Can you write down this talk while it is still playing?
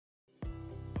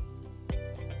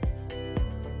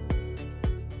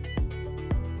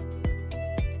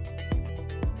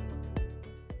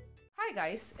Hi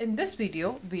guys, in this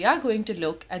video we are going to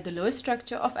look at the Lewis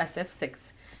structure of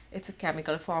SF6. It's a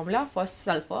chemical formula for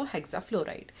sulfur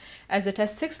hexafluoride. As it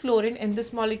has 6 fluorine in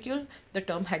this molecule, the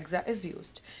term hexa is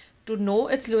used. To know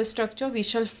its Lewis structure, we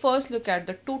shall first look at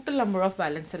the total number of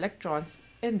valence electrons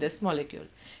in this molecule.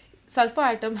 Sulfur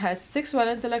atom has 6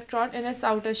 valence electron in its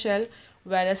outer shell,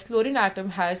 whereas fluorine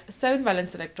atom has 7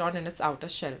 valence electron in its outer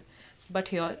shell. But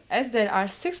here, as there are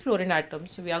 6 fluorine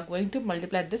atoms, we are going to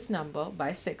multiply this number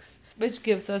by 6, which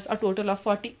gives us a total of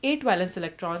 48 valence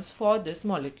electrons for this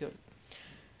molecule.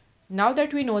 Now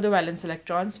that we know the valence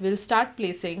electrons, we'll start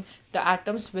placing the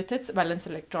atoms with its valence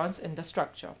electrons in the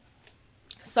structure.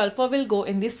 Sulfur will go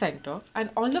in the center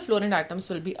and all the fluorine atoms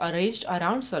will be arranged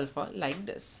around sulfur like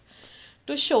this.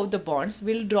 To show the bonds,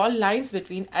 we'll draw lines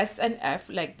between S and F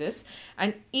like this,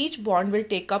 and each bond will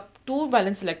take up 2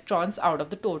 valence electrons out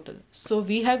of the total. So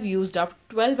we have used up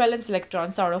 12 valence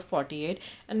electrons out of 48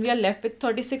 and we are left with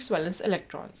 36 valence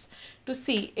electrons. To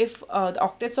see if the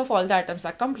octets of all the atoms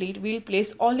are complete, we'll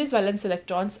place all these valence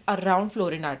electrons around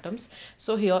fluorine atoms.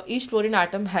 So here each fluorine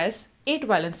atom has 8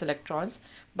 valence electrons.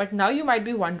 But now you might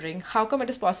be wondering how come it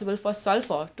is possible for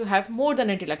sulfur to have more than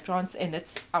 8 electrons in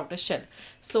its outer shell.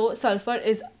 So sulfur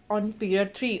is on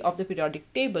period 3 of the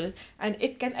periodic table and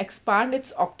it can expand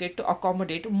its octet to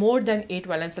accommodate more than 8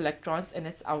 valence electrons in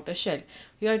its outer shell.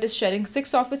 Here it is sharing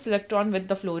 6 of its electron with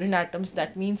the fluorine atoms.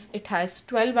 That means it has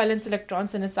 12 valence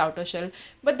electrons in its outer shell,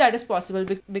 but that is possible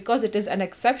because it is an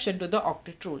exception to the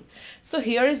octet rule. So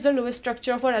here is the Lewis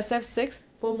structure for SF6.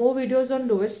 For more videos on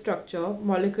Lewis structure,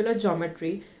 molecular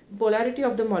geometry, polarity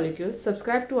of the molecule,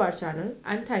 subscribe to our channel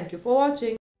and thank you for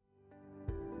watching.